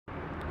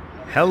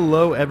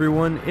Hello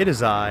everyone, it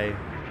is I,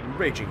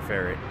 Raging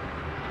Ferret,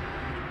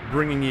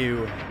 bringing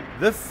you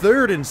the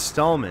third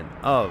installment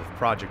of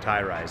Project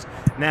Highrise.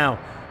 Now,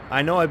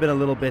 I know I've been a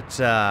little bit, it's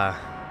definitely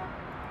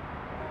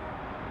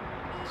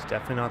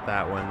not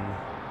that one.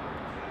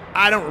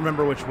 I don't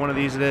remember which one of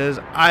these it is.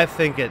 I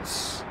think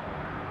it's,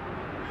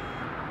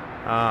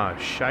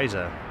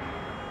 Shiza.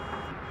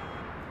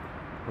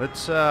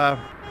 Let's, we're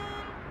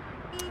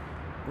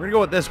gonna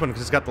go with this one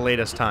because it's got the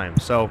latest time,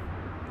 so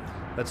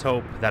let's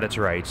hope that it's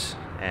right,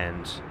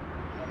 and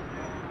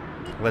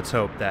let's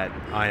hope that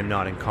I am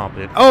not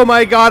incompetent. Oh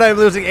my god, I'm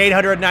losing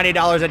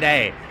 $890 a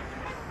day!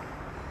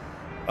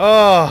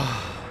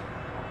 Oh.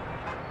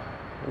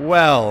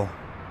 Well.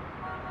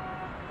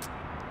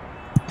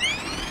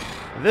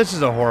 This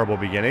is a horrible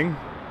beginning.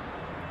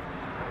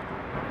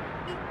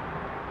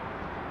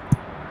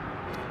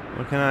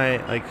 What can I,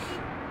 like...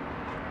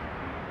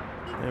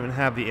 I don't even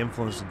have the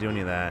influence to do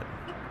any of that.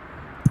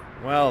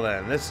 Well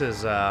then, this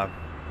is,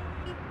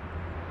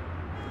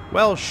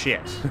 well,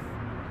 shit.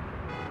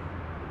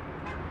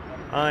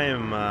 I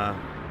am,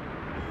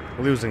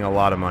 losing a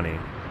lot of money.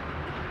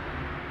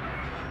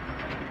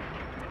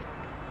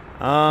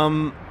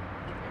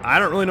 I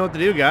don't really know what to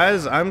do,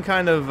 guys. I'm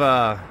kind of,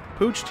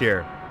 pooched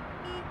here.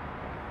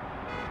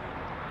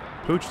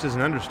 Pooched is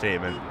an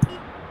understatement.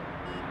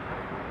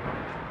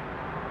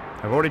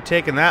 I've already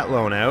taken that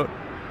loan out.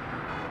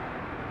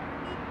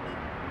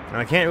 And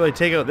I can't really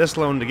take out this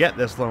loan to get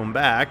this loan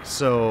back,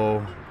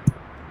 so...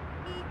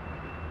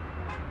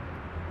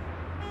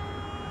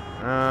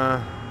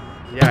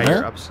 yeah,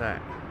 you're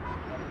upset.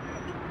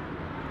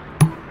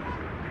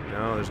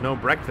 No, there's no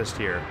breakfast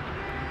here.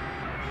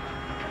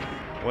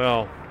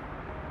 Well...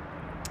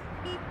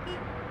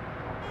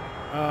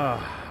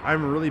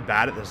 I'm really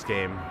bad at this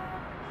game.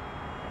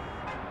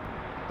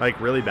 Like,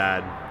 really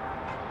bad.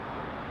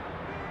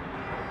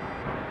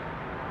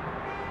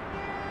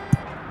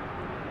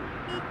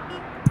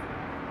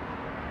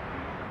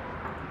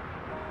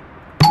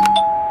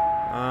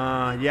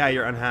 Yeah,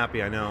 you're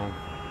unhappy, I know.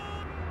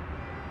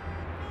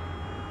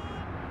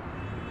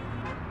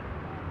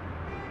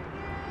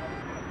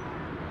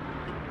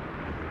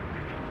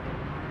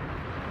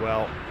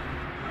 Well,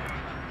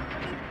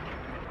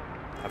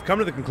 I've come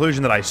to the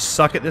conclusion that I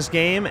suck at this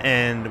game,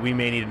 and we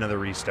may need another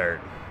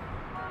restart.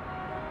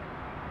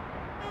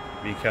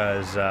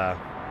 Because, I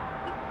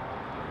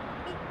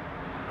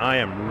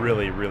am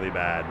really, really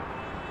bad.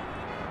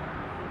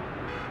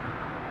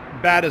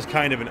 Bad is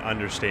kind of an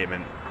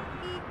understatement.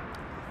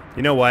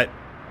 You know what?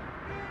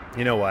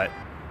 You know what?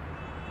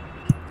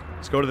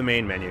 Let's go to the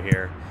main menu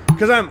here.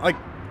 Because I'm, like,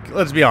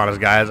 let's be honest,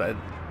 guys.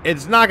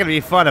 It's not going to be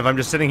fun if I'm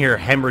just sitting here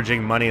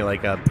hemorrhaging money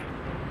like a...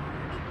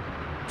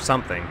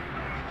 something.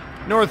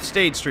 North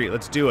State Street,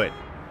 let's do it.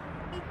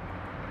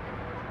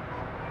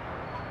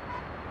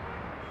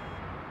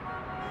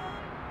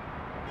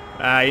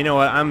 You know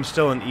what? I'm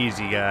still an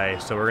easy guy,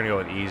 so we're going to go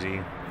with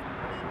easy.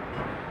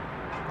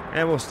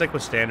 And we'll stick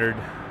with standard.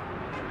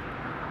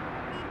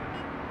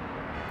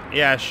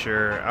 Yeah,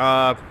 sure.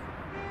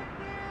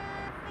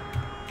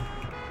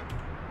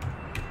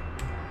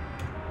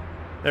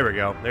 There we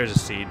go. There's a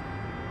seed.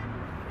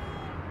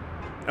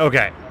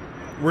 Okay.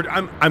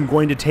 I'm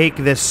going to take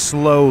this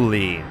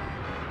slowly.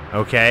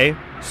 Okay?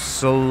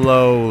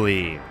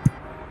 Slowly.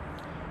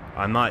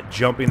 I'm not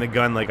jumping the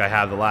gun like I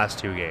have the last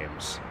two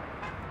games.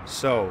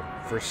 So,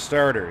 for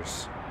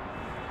starters,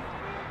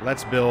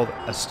 let's build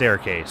a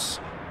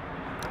staircase.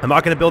 I'm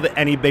not going to build it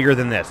any bigger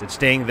than this. It's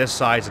staying this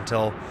size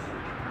until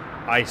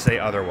I say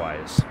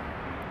otherwise.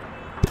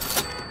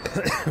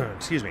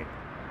 Excuse me.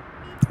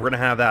 We're going to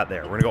have that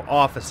there. We're going to go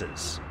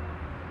offices.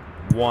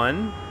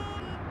 1,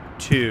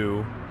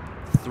 2,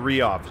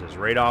 3 offices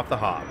right off the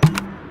hop.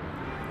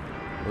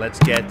 Let's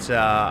get,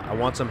 I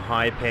want some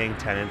high-paying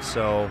tenants,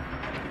 so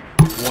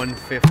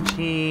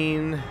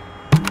 115,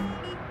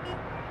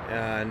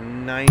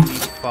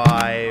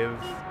 95,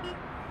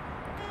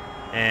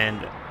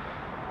 and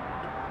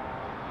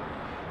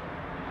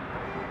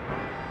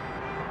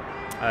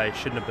I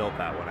shouldn't have built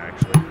that one,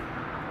 actually.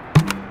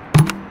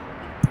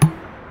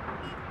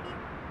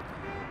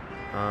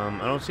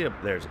 I don't see a...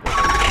 There's a...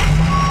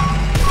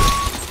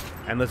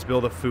 And let's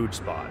build a food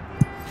spot.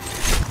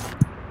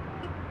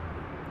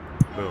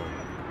 Boom.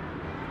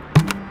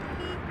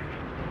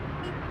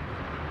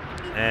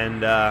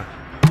 And,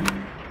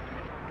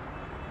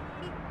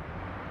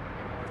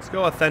 let's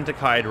go Authentic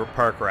Hyde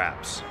Park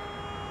Wraps.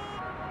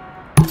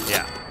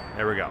 Yeah,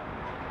 there we go.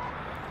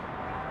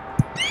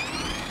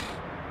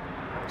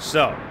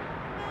 So,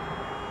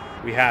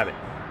 we have it.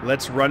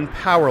 Let's run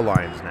power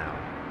lines now.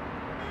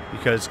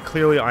 Because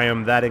clearly I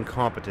am that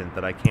incompetent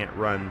that I can't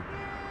run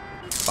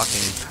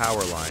fucking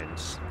power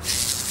lines.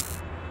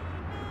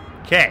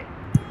 Okay.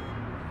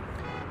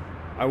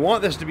 I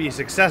want this to be a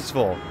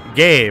successful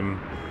game,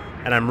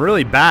 and I'm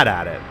really bad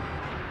at it.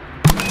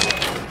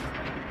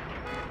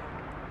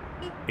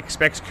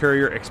 Expects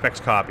courier, expects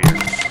copier.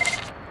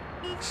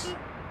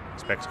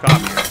 Expects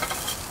copier.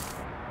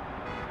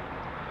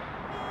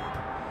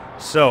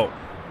 So,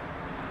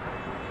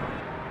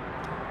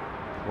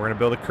 we're going to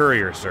build a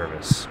courier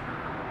service.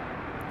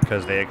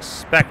 Because they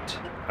expect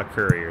a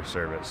courier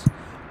service.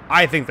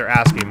 I think they're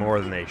asking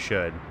more than they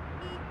should.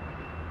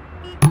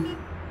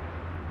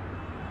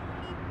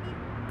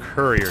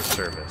 Courier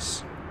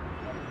service.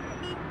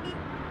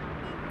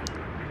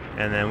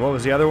 And then what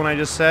was the other one I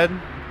just said?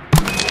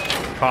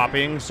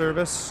 Copying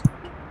service?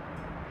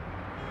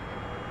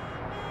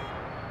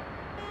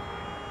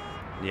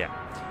 Yeah.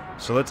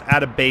 So let's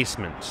add a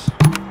basement.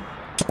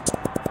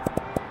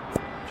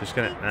 Just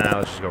gonna...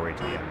 let's just go right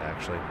to the end,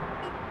 actually.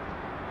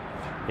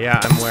 Yeah,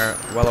 I'm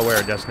well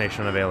aware.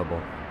 Destination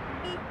unavailable.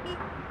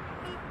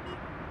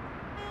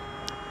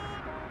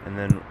 And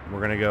then we're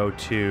going to go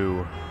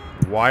to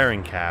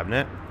wiring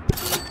cabinet.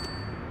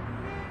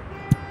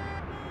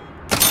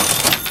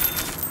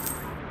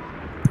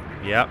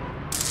 Yep.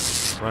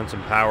 Run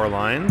some power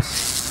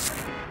lines.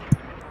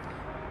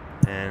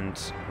 And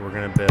we're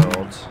going to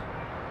build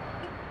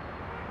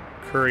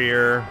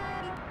courier,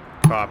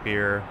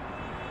 copier.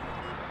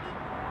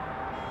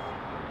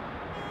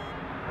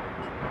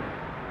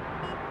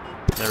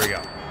 There we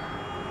go.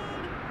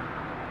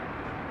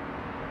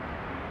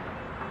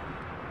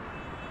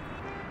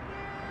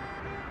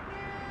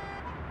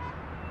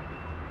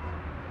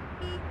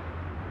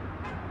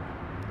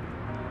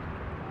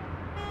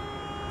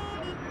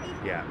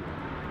 Yeah.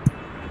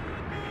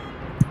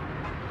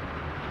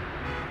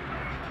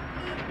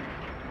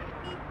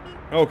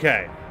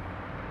 Okay.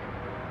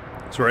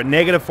 So we're at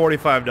negative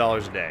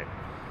 $45 a day.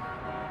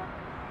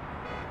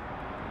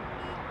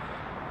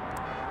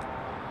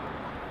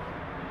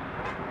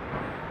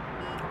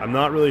 I'm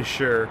not really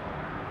sure.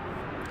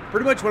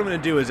 Pretty much what I'm going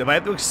to do is if I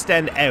have to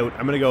extend out,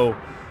 I'm going to go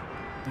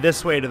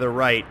this way to the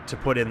right to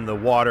put in the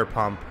water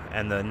pump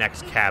and the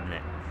next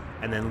cabinet.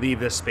 And then leave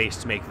this space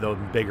to make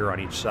them bigger on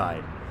each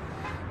side.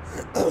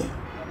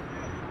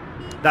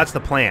 That's the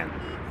plan.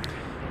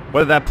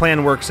 Whether that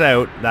plan works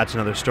out, that's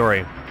another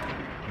story.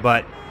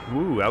 But,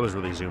 ooh, that was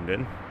really zoomed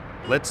in.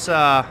 Let's,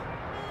 I'm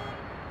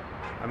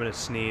going to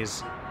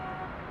sneeze.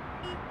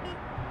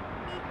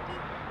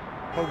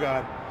 Oh,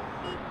 God.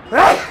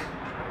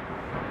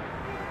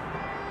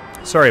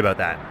 Sorry about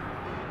that.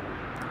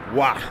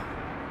 Wow.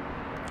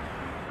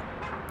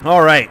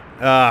 All right.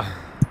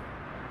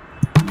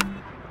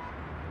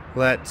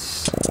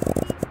 Let's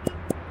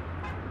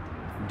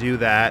do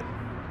that.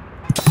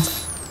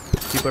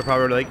 People are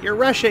probably like, "You're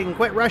rushing.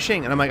 Quit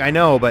rushing." And I'm like, "I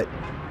know, but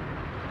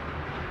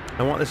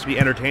I want this to be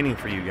entertaining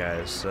for you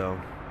guys." So,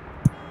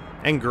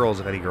 and girls,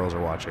 if any girls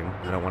are watching,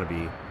 I don't want to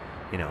be,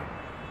 you know,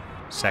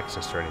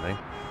 sexist or anything.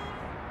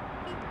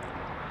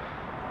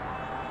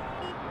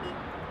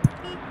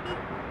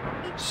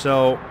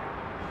 So,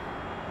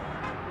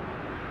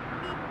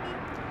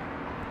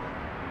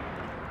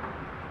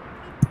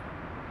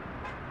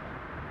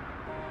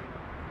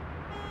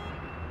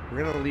 we're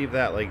going to leave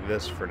that like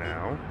this for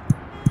now.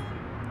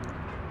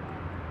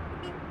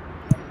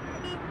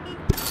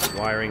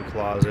 Wiring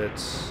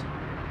closets.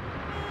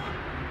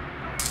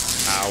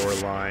 Power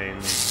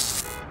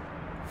lines.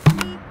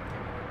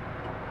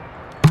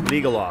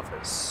 Legal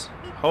office.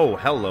 Oh,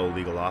 hello,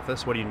 legal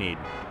office. What do you need?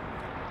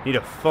 Need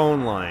a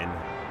phone line.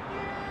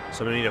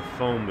 So I'm going to need a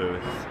phone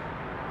booth.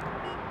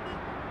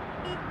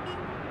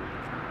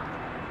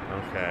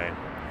 Okay.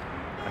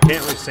 I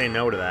can't really say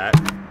no to that.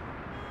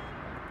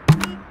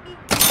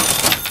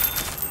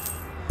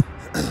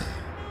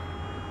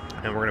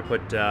 And we're going to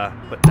put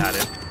that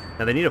in.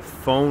 Now they need a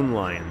phone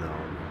line, though.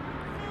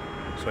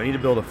 So I need to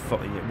build a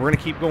phone. We're going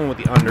to keep going with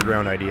the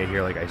underground idea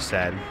here, like I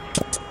said.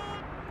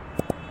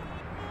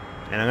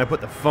 And I'm going to put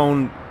the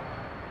phone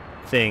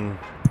thing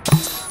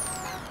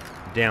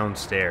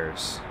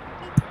downstairs.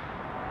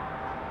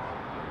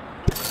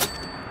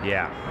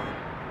 Yeah.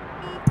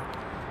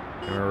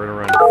 And we're going to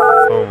run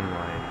phone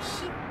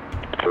lines.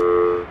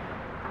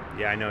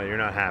 Yeah, I know, you're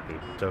not happy.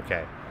 It's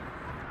okay.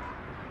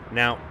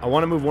 Now, I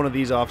want to move one of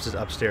these offices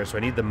upstairs, so I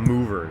need the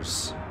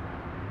movers.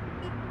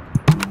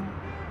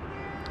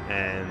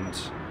 And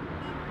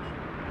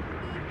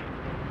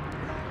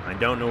I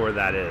don't know where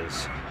that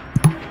is.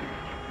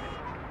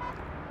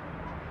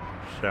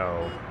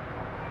 So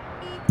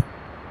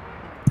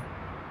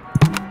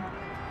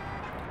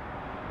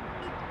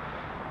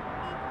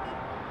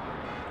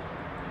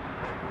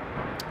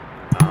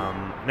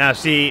now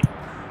see,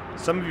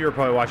 some of you are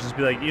probably watching this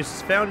be like, "You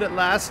found it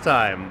last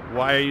time.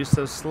 Why are you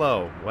so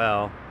slow?"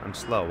 Well, I'm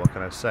slow. What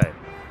can I say?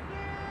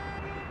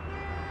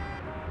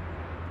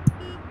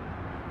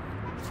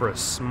 For a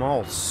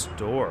small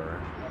store.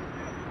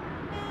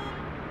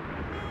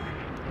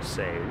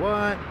 Say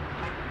what?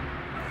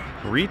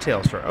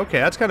 Retail store. Okay,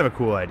 that's kind of a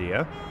cool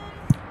idea.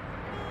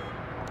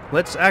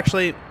 Let's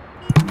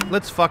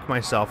fuck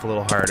myself a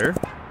little harder.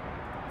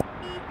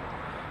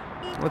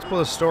 Let's put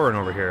a store in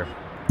over here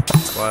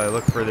while I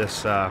look for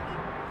this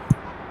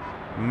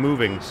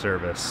moving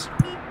service.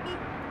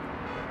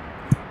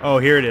 Oh,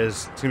 here it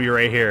is. It's gonna be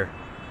right here.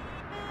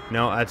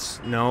 No,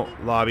 that's no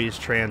lobbies,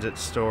 transit,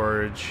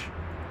 storage,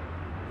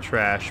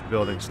 trash,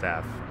 building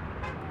staff.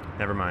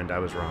 Never mind, I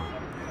was wrong.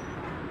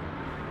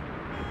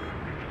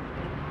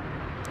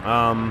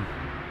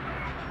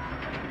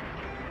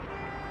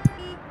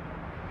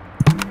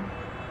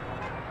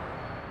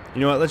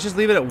 You know what? Let's just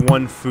leave it at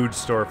one food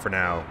store for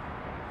now.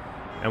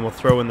 And we'll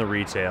throw in the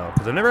retail.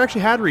 Because I've never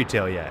actually had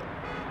retail yet.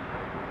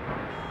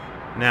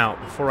 Now,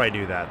 before I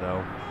do that,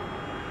 though...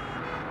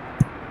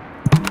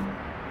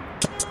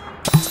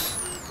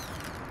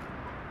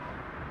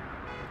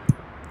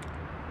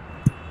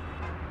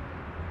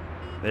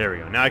 There we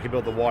go. Now I can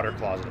build the water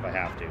closet if I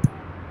have to.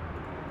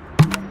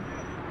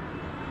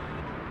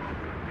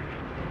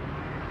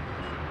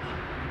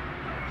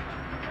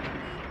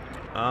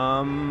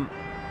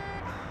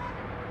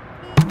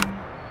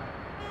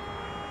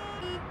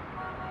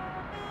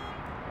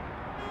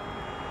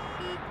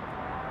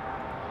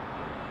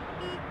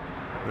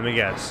 Let me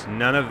guess.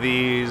 None of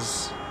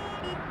these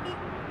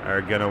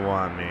are gonna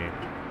want me.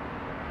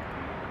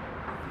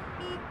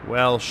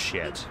 Well,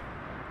 shit.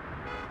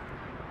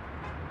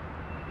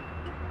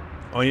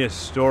 Oh, I need a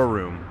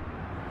storeroom.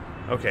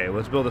 Okay,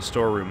 let's build a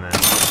storeroom then.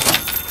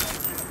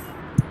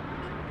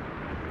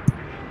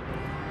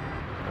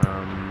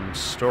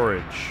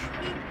 Storage.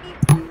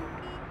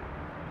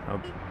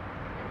 Oh,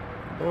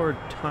 Lord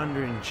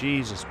Thunder and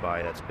Jesus,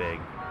 by that's big.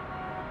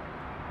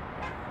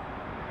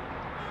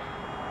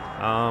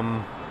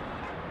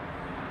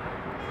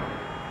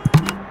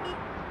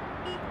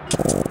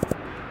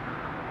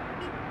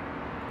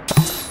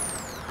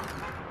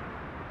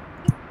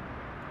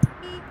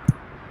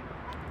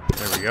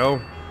 There we go.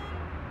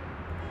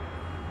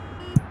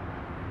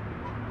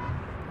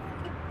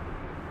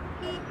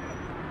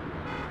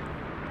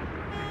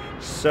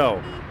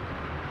 So,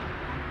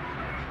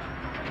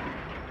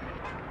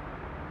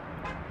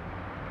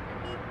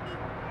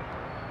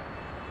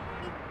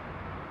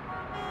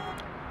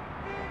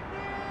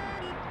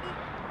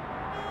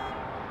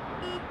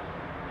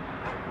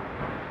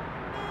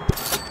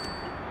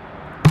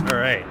 all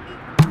right.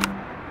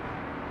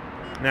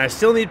 Now I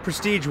still need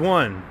Prestige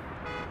 1.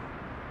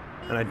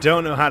 And I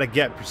don't know how to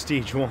get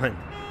Prestige 1.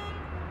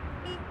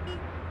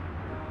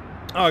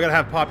 Oh, I gotta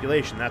have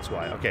population, that's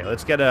why. Okay,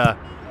 let's get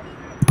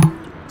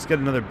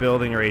another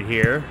building right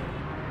here.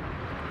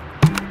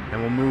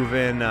 And we'll move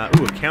in,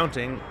 ooh,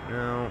 accounting.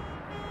 No.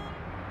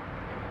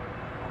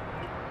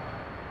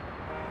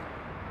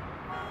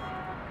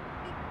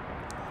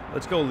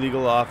 Let's go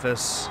legal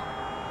office.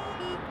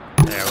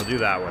 There, we'll do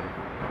that one.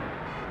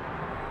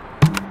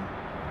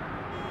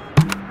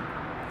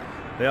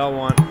 They all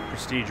want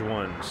Prestige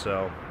 1,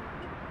 so...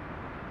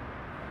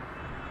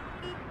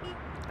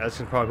 That's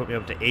gonna probably put me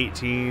up to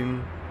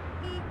 18.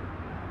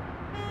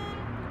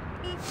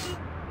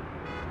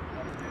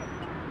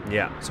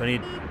 Yeah, so I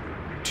need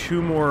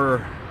 2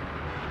 more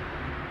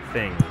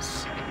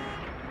things.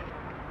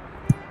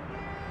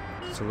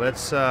 So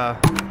let's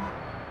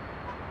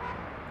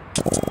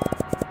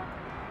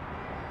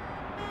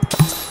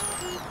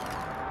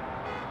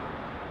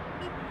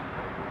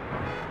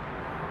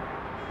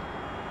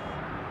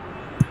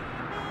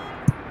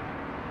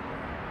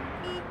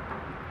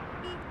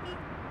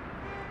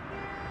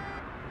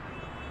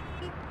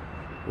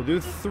we'll do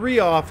 3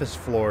 office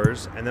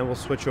floors, and then we'll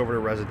switch over to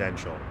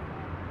residential.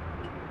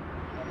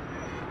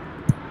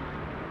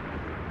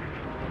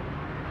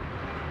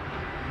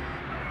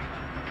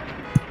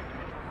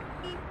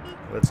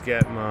 Let's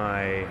get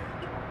my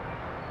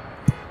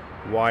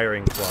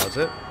wiring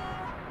closet.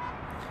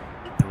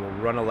 And we'll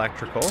run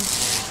electrical.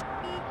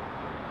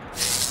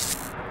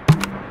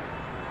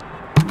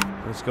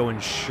 Let's go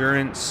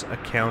insurance,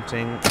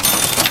 accounting.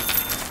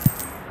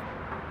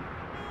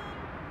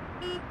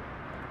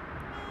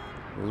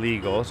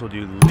 Legal, so we'll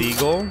do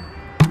legal.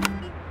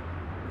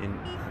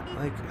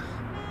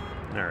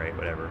 Alright,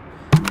 whatever.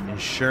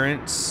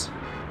 Insurance.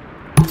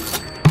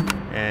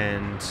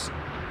 And...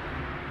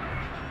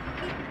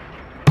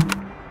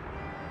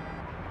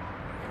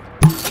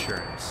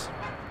 insurance.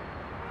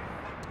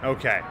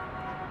 Okay.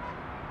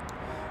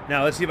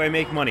 Now, let's see if I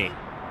make money.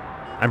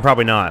 I'm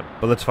probably not,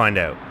 but let's find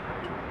out.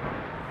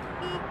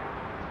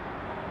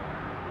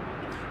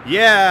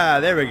 Yeah,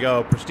 there we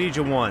go. Prestige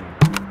 1.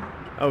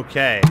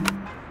 Okay.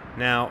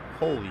 Now,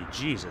 holy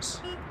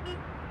Jesus.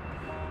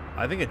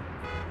 I think a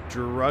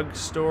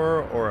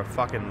drugstore or a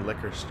fucking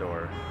liquor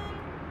store.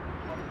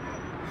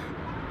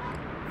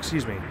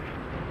 Excuse me.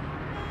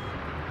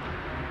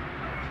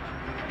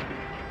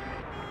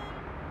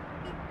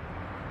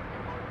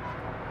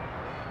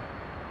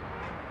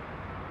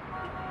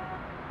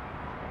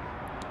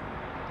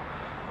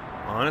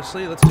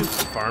 Honestly, let's do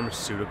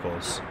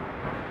pharmaceuticals.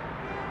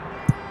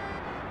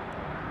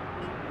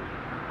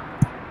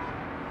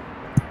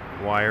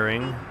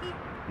 Wiring.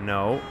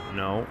 No,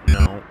 no,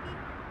 no.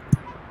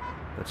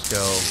 Let's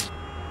go.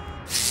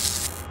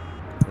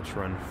 Let's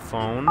run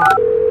phone. I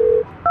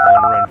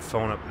want to run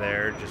phone up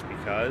there just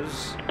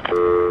because.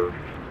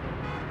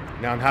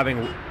 Now I'm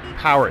having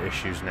power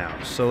issues now.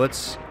 So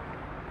let's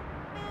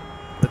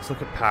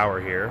look at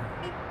power here.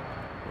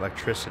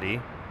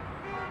 Electricity.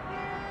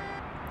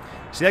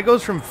 See, that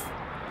goes from...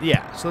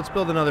 yeah, so let's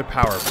build another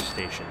power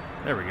station.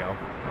 There we go.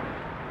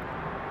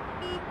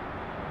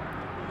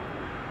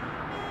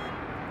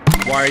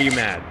 Why are you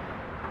mad?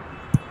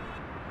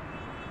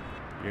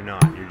 You're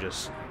not. You're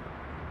just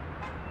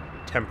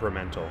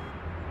temperamental.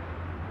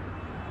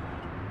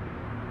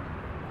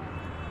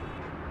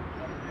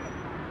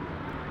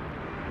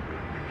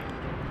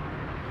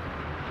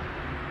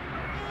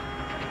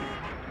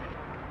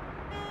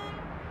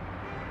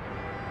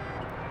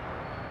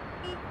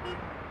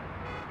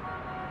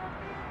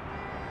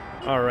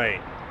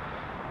 Alright.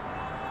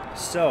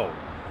 So,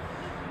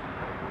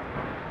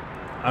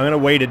 I'm going to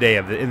wait a day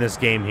in this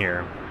game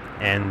here,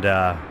 and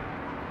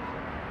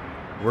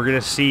we're going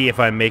to see if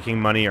I'm making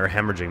money or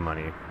hemorrhaging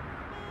money.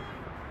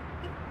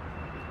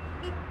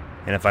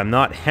 And if I'm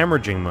not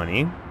hemorrhaging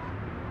money,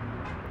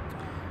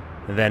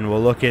 then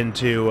we'll look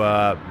into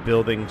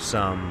building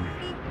some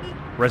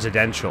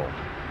residential.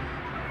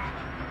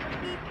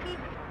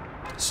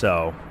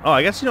 So, oh,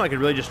 I guess, you know, I could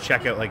really just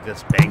check out, like,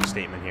 this bank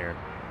statement here.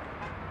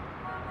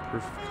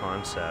 Proof of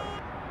concept.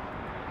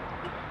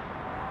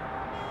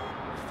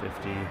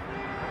 50.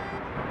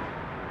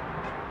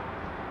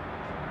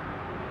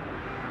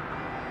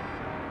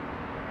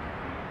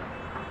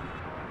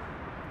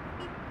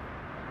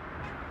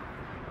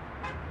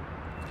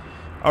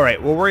 All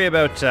right, we'll worry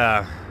about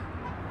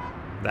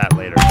that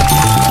later.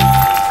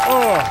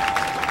 Oh!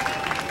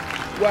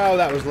 Wow,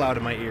 that was loud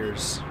in my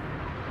ears.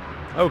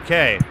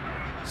 Okay,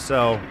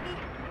 so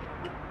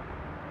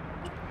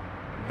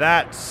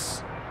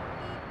that's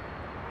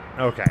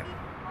okay.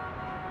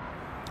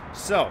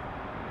 So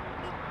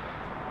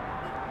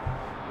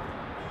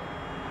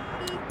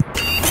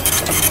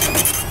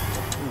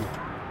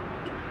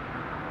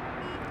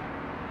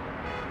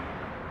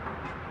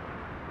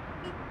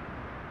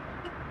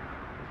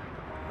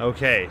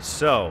okay,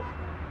 so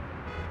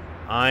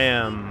I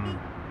am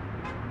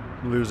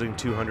losing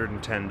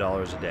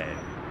 $210 a day.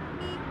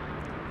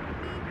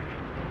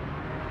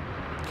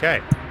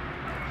 Okay,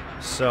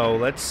 so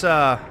let's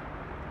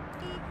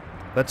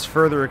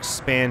further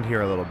expand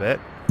here a little bit.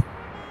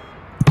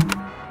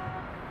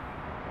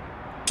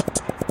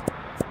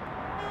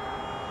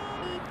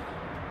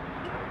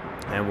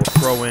 And we'll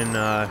throw in,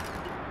 oh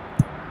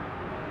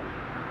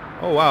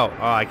wow,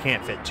 oh, I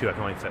can't fit two, I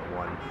can only fit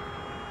one.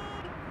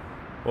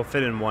 We'll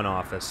fit in one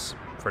office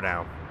for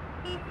now.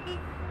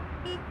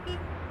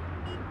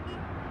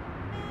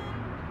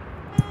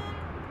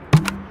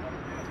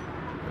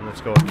 And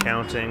let's go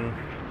accounting.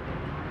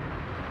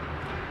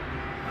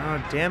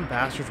 Oh, damn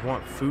bastards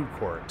want food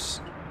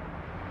courts.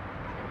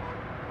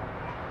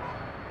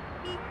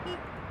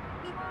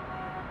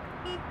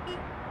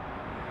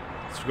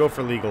 Let's go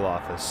for legal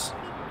office.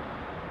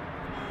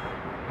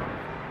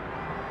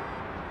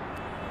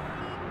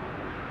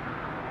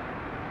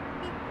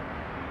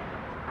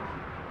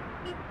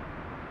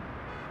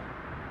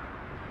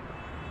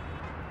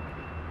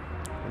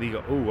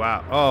 Legal. Oh,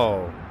 wow.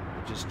 Oh,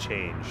 it just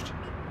changed.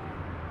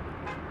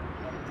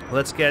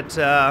 Let's get,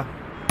 yeah,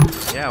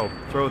 we'll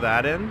throw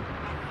that in.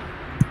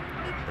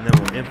 And then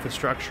we'll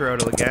infrastructure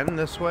out again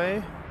this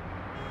way.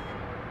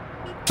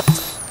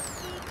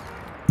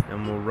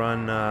 And we'll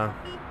run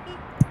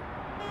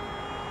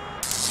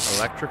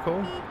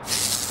electrical.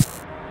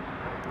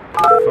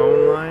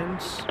 Phone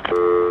lines.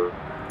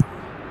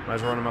 Might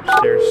as well run them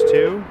upstairs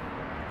too.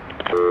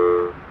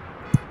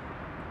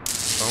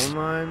 Phone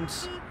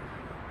lines.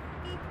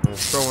 We'll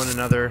throw in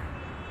another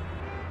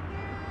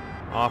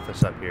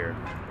office up here.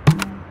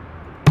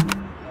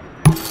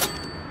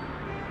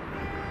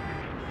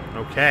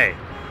 Okay.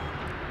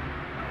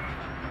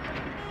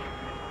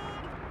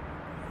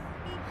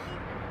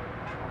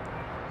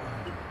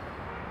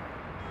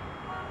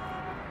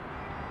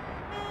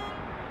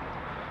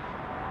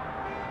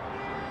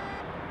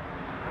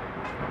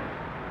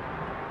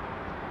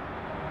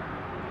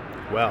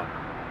 Well.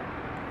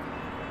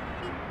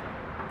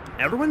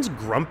 Everyone's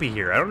grumpy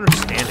here. I don't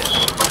understand it.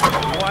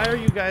 Why are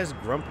you guys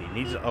grumpy?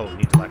 Needs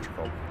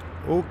electrical.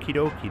 Okie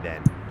dokie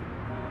then.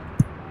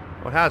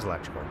 What has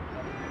electrical?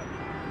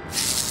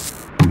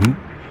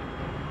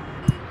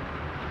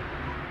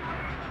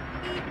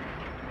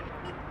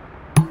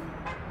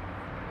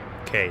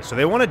 Okay, so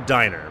they want a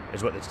diner,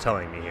 is what it's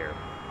telling me here.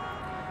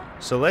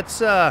 So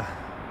let's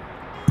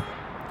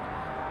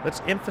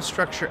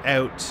infrastructure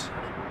out.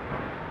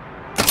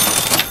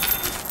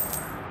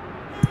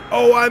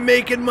 Oh, I'm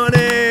making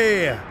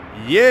money!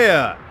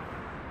 Yeah!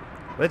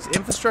 Let's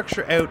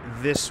infrastructure out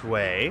this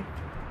way.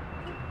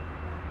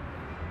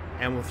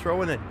 And we'll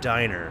throw in a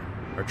diner.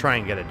 Or try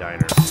and get a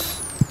diner.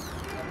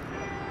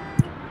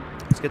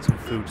 Let's get some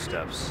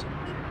foodstuffs.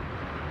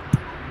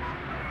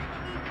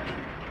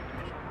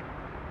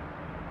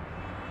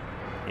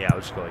 Yeah,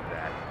 we'll just go like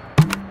that.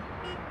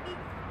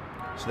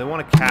 So they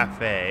want a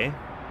cafe.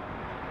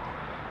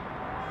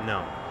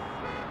 No.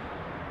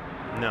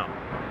 No.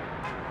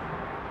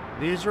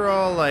 These are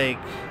all, like,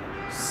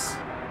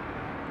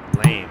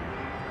 lame.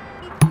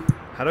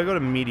 How do I go to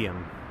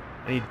medium?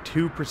 I need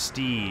 2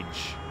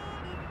 prestige.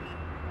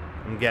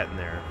 I'm getting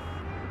there.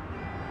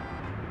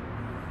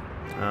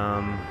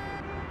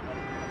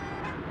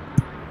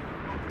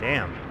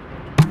 Damn.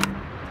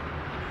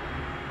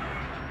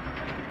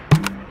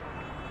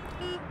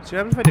 So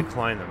what happens if I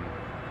decline them?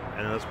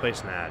 And then let's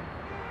place an ad.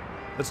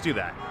 Let's do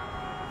that.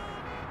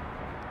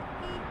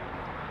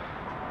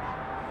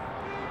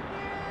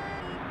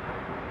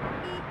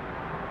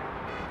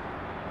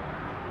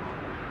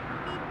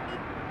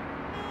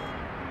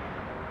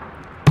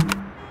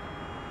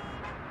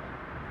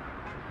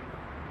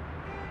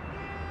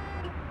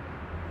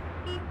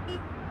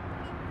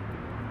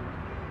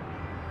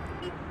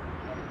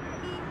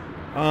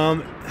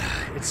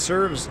 It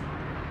serves...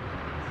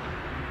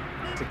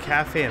 It's a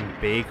cafe and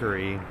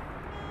bakery.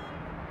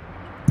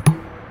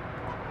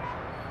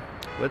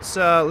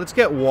 Let's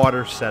get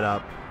water set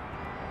up.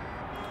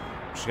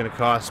 Which is gonna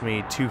cost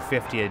me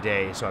 $2.50 a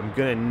day, so I'm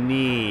gonna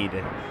need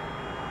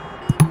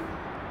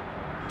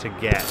to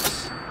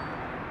get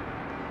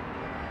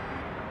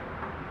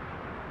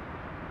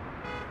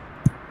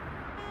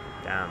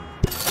damn.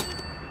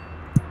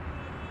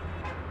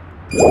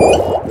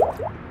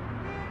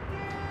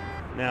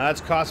 Now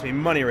that's cost me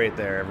money right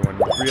there. Everyone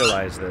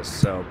realize this,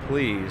 so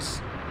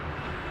please.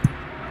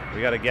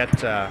 We gotta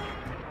get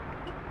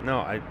no,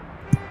 what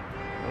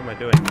am I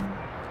doing?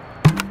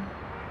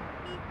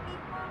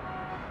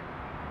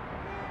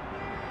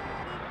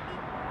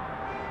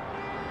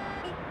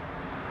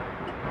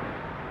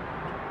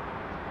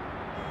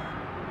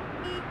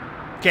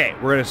 Okay,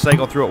 we're gonna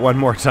cycle through it one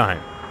more time.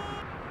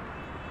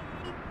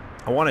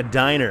 I want a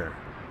diner.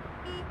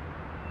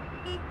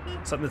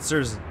 Something that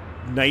serves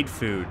night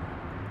food.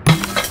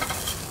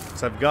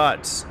 So I've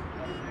got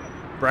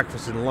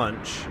breakfast and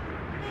lunch.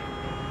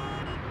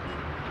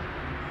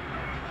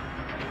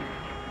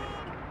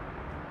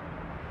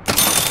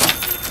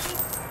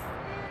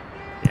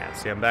 Yeah,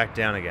 see, I'm back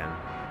down again.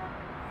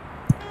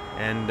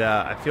 And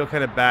I feel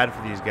kind of bad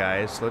for these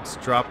guys. So let's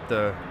drop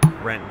the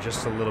rent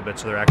just a little bit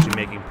so they're actually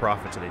making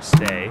profit so they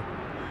stay.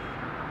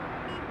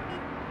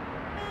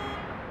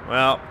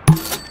 Well,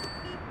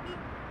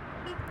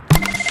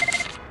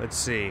 let's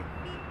see.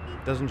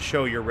 It doesn't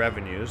show your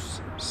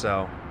revenues,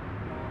 so.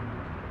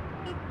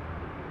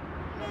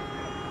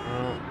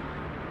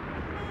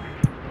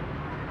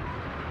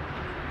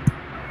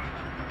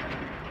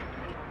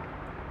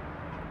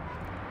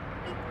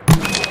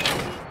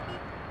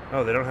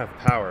 Well, oh, they don't have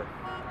power.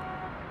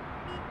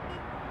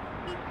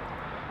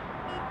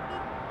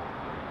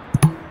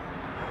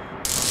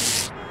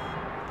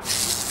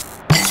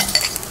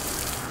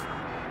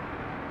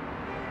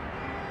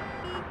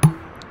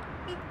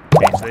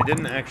 Okay, so they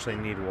didn't actually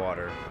need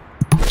water.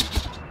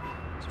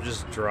 So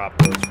just drop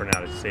those for now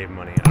to save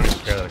money. I don't even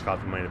care that it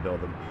cost me money to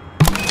build them.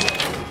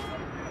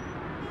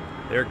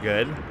 They're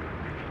good.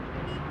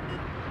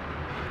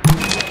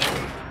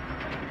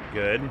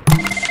 Good.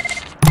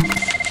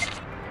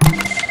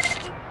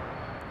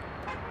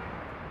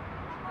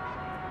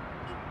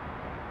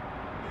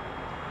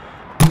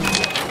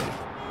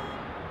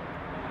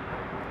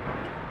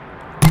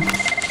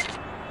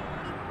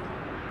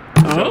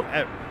 So,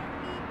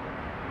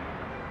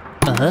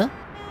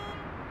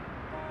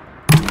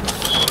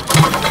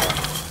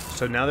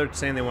 so now they're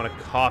saying they want a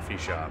coffee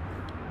shop.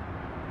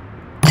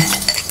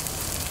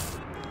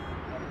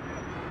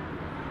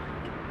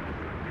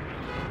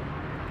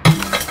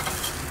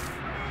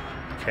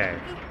 Okay.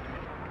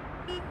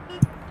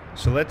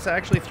 So let's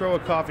actually throw a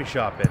coffee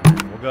shop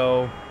in. We'll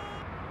go...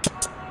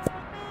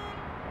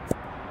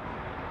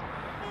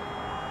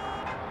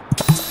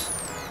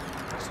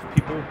 So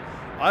people...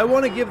 I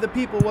want to give the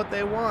people what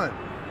they want.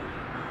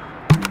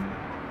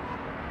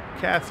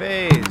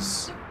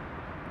 Cafes.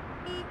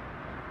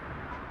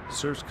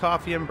 Serves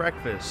coffee and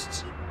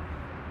breakfast.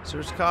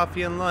 Serves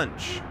coffee and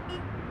lunch.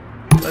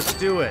 Let's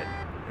do it.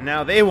 And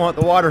now they want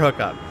the water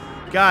hookup.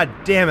 God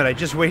damn it, I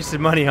just wasted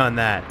money on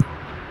that.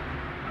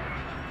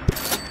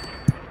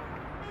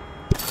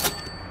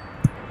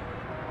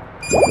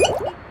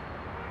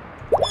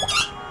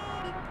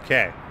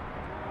 Okay.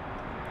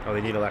 Oh,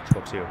 they need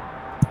electrical too.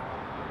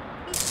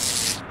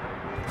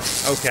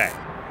 Okay.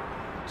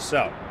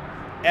 So,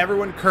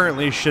 everyone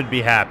currently should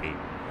be happy.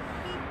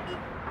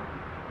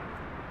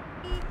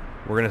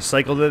 We're going to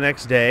cycle to the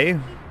next day.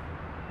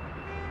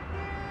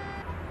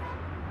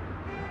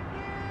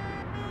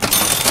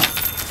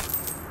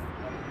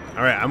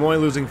 Alright, I'm only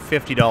losing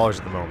 $50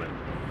 at the moment.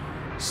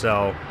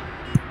 So,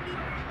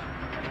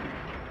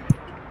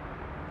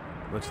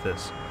 what's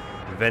this?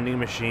 Vending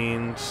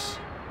machines.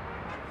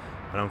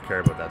 I don't care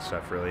about that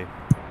stuff, really.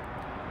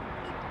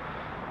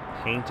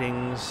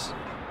 Paintings.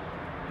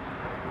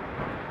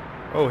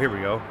 Oh, here we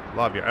go.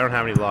 Lobby. I don't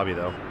have any lobby,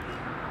 though.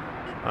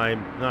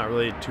 I'm not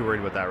really too worried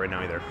about that right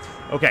now, either.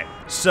 Okay,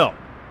 so.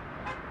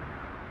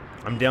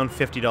 I'm down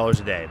 $50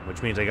 a day,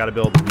 which means I gotta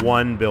build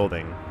one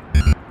building.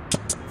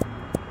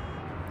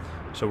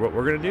 So what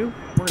we're gonna do,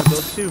 we're gonna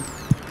build two.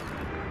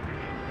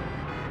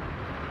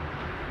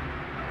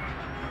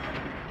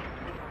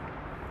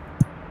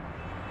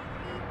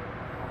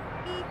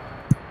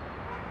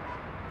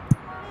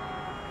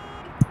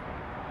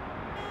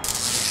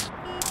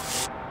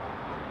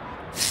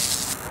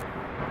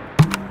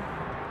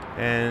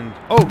 And,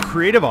 oh,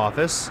 creative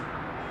office.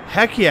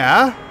 Heck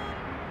yeah.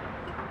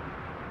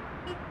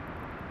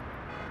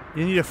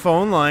 You need a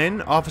phone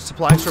line, office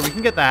supply store. We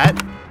can get that.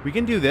 We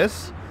can do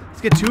this. Let's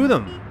get two of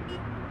them.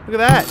 Look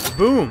at that.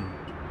 Boom.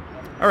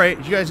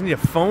 Alright, you guys need a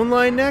phone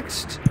line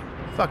next?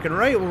 Fucking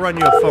right, we'll run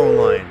you a phone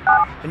line.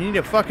 And you need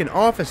a fucking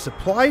office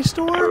supply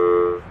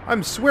store?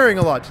 I'm swearing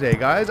a lot today,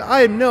 guys.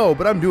 I know,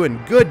 but I'm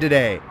doing good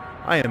today.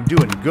 I am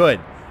doing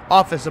good.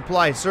 Office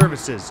supply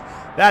services.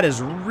 That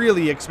is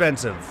really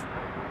expensive.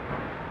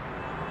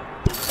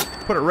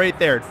 Put it right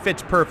there. It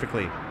fits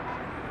perfectly.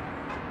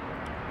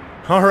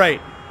 All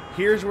right,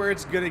 here's where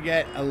it's gonna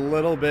get a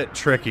little bit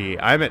tricky.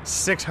 I'm at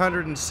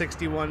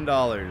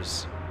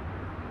 $661.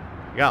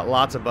 Got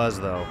lots of buzz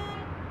though.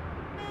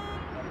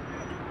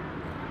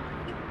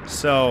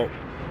 So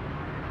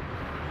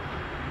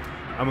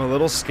I'm a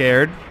little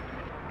scared.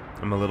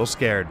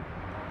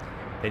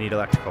 They need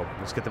electrical.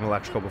 Let's get them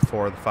electrical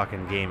before the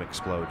fucking game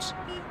explodes.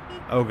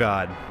 Oh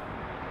god.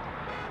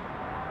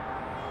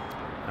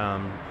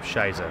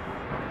 Shiza.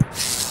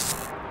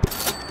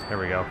 There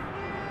we go.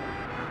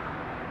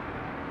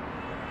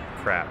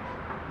 Crap.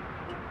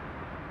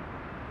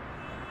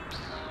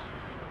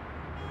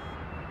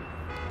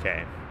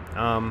 Okay.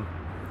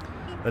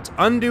 Let's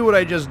undo what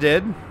I just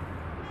did.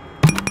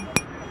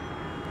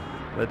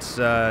 Let's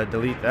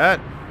delete that.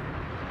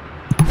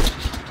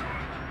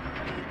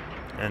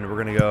 And we're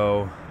gonna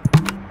go.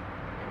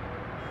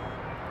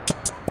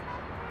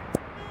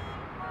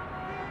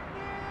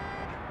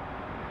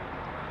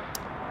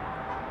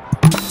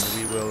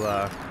 We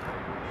will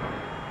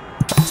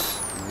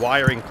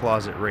wiring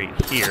closet right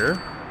here.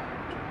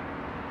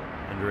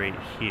 And right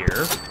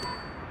here.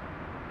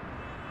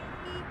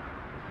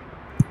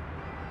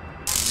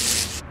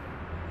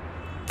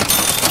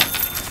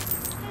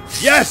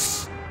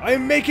 Yes! I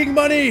am making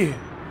money!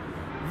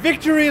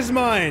 Victory is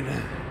mine!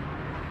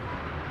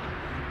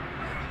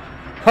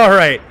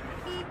 Alright.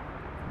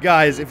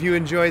 Guys, if you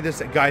enjoyed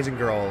this, guys and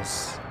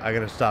girls, I'm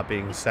gonna stop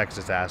being a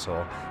sexist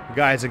asshole.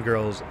 Guys and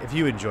girls, if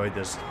you enjoyed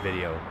this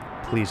video,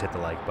 please hit the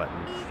like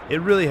button.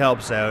 It really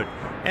helps out,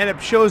 and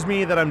it shows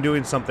me that I'm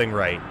doing something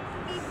right.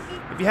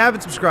 If you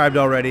haven't subscribed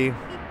already,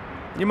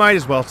 you might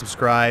as well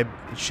subscribe.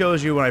 It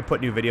shows you when I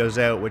put new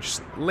videos out, which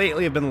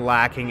lately have been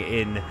lacking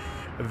in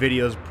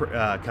videos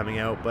coming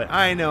out, but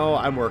I know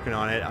I'm working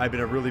on it. I've been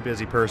a really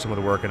busy person with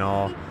work and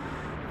all.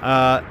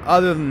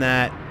 Other than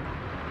that,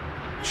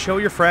 show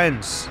your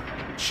friends.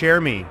 Share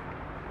me.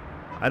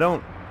 I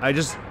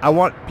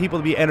want people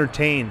to be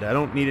entertained. I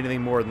don't need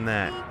anything more than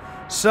that.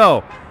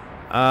 So,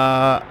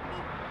 I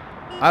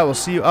will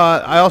see you.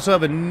 I also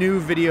have a new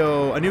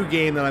video, a new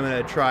game that I'm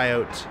going to try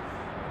out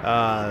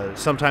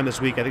sometime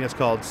this week. I think it's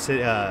called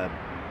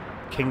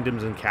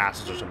Kingdoms and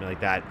Castles or something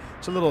like that.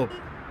 It's a little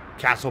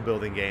castle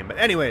building game. But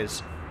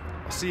anyways,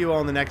 I'll see you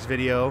all in the next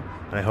video,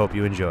 and I hope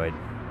you enjoyed.